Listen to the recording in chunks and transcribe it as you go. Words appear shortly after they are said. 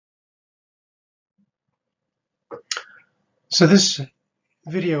So this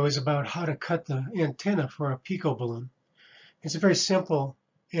video is about how to cut the antenna for a Pico balloon. It's a very simple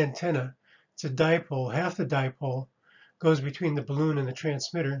antenna. It's a dipole. Half the dipole goes between the balloon and the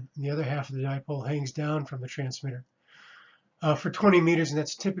transmitter, and the other half of the dipole hangs down from the transmitter. For 20 meters, and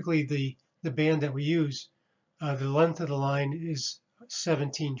that's typically the band that we use, the length of the line is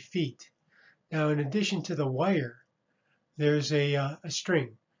 17 feet. Now, in addition to the wire, there's a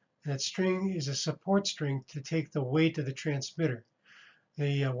string. And that string is a support string to take the weight of the transmitter.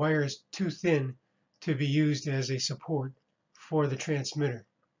 The wire is too thin to be used as a support for the transmitter.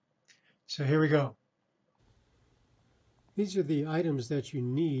 So here we go. These are the items that you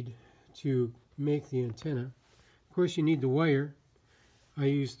need to make the antenna. Of course, you need the wire. I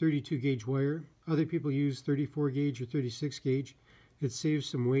use 32 gauge wire. Other people use 34 gauge or 36 gauge. It saves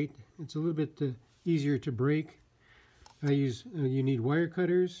some weight. It's a little bit easier to break. You need wire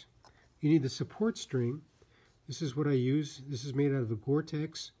cutters. You need the support string. This is what I use. This is made out of a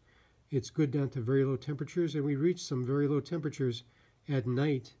Gore-Tex. It's good down to very low temperatures, and we reach some very low temperatures at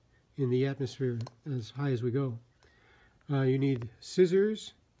night in the atmosphere as high as we go. You need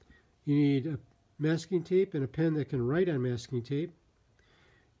scissors. You need a masking tape and a pen that can write on masking tape.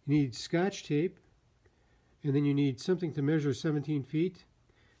 You need Scotch tape, and then you need something to measure 17 feet.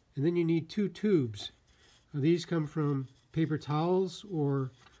 And then you need two tubes. These come from paper towels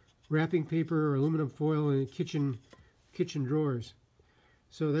or wrapping paper or aluminum foil in kitchen drawers.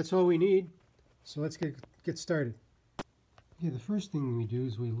 So that's all we need. So let's get started. Okay, the first thing we do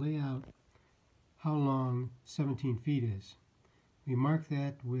is we lay out how long 17 feet is. We mark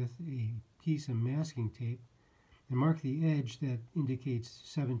that with a piece of masking tape and mark the edge that indicates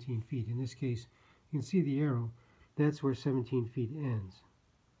 17 feet. In this case, you can see the arrow. That's where 17 feet ends.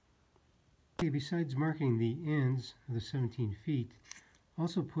 Okay, besides marking the ends of the 17 feet,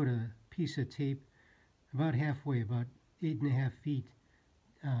 also put a piece of tape about halfway, about 8.5 feet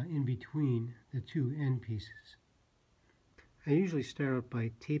in between the two end pieces. I usually start out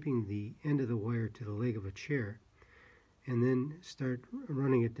by taping the end of the wire to the leg of a chair and then start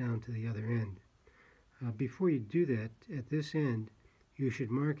running it down to the other end. Before you do that, at this end, you should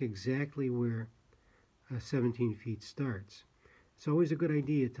mark exactly where 17 feet starts. It's always a good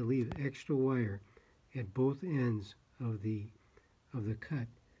idea to leave extra wire at both ends of the cut,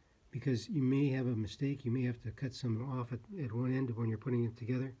 because you may have a mistake. You may have to cut some off at one end when you're putting it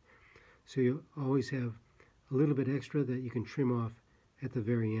together. So you always have a little bit extra that you can trim off at the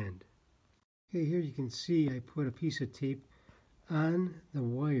very end. Okay, here you can see I put a piece of tape on the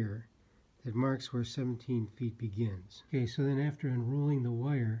wire that marks where 17 feet begins. Okay, so then after unrolling the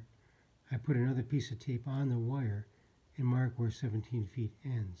wire, I put another piece of tape on the wire and mark where 17 feet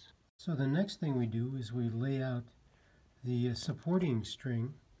ends. So the next thing we do is we lay out the supporting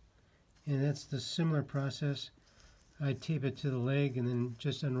string, and that's the similar process. I tape it to the leg and then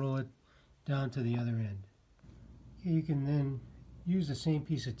just unroll it down to the other end. You can then use the same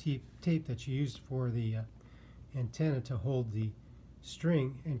piece of tape that you used for the antenna to hold the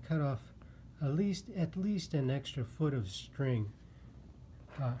string and cut off at least an extra foot of string.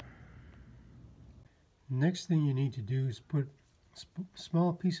 Next thing you need to do is put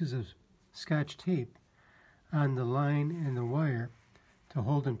small pieces of Scotch tape on the line and the wire to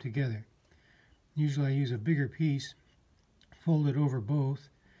hold them together. Usually I use a bigger piece, fold it over both,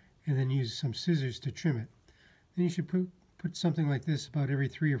 and then use some scissors to trim it. Then you should put something like this about every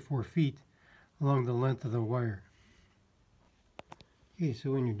 3 or 4 feet along the length of the wire. Okay,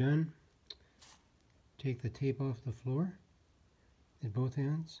 so when you're done, take the tape off the floor at both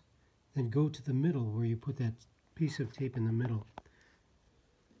ends, then go to the middle where you put that piece of tape in the middle.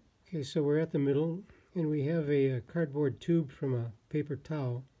 Okay, so we're at the middle, and we have a cardboard tube from a paper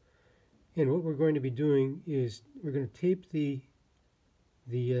towel. And what we're going to be doing is we're going to tape the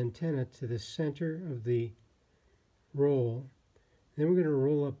antenna to the center of the roll. Then we're going to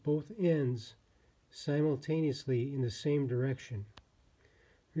roll up both ends simultaneously in the same direction.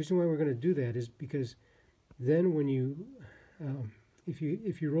 The reason why we're going to do that is because then when you, if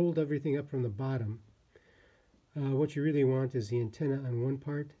you rolled everything up from the bottom, what you really want is the antenna on one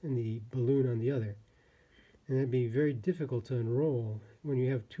part and the balloon on the other. And that'd be very difficult to unroll when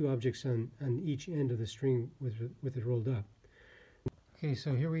you have two objects on each end of the string with it rolled up. Okay,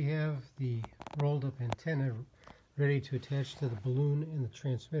 so here we have the rolled up antenna ready to attach to the balloon and the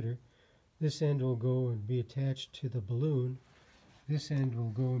transmitter. This end will go and be attached to the balloon. This end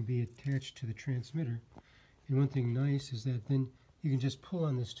will go and be attached to the transmitter. And one thing nice is that then you can just pull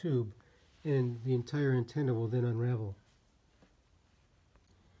on this tube and the entire antenna will then unravel.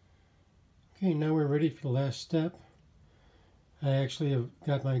 Okay, now we're ready for the last step. I actually have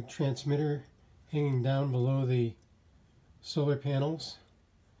got my transmitter hanging down below the solar panels.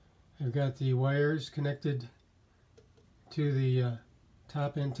 I've got the wires connected to the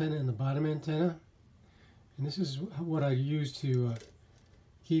top antenna and the bottom antenna. And this is what I use to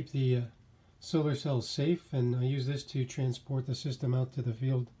keep the solar cells safe, and I use this to transport the system out to the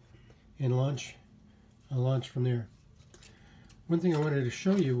field and launch from there. One thing I wanted to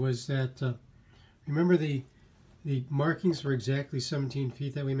show you was that remember the markings were exactly 17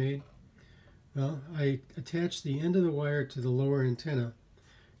 feet that we made? Well, I attached the end of the wire to the lower antenna,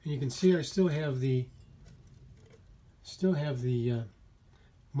 and you can see I still have the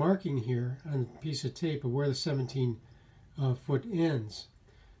marking here on a piece of tape of where the 17 foot ends.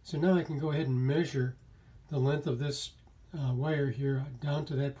 So now I can go ahead and measure the length of this wire here down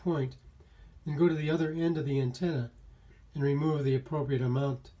to that point, and go to the other end of the antenna and remove the appropriate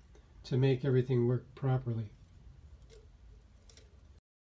amount to make everything work properly.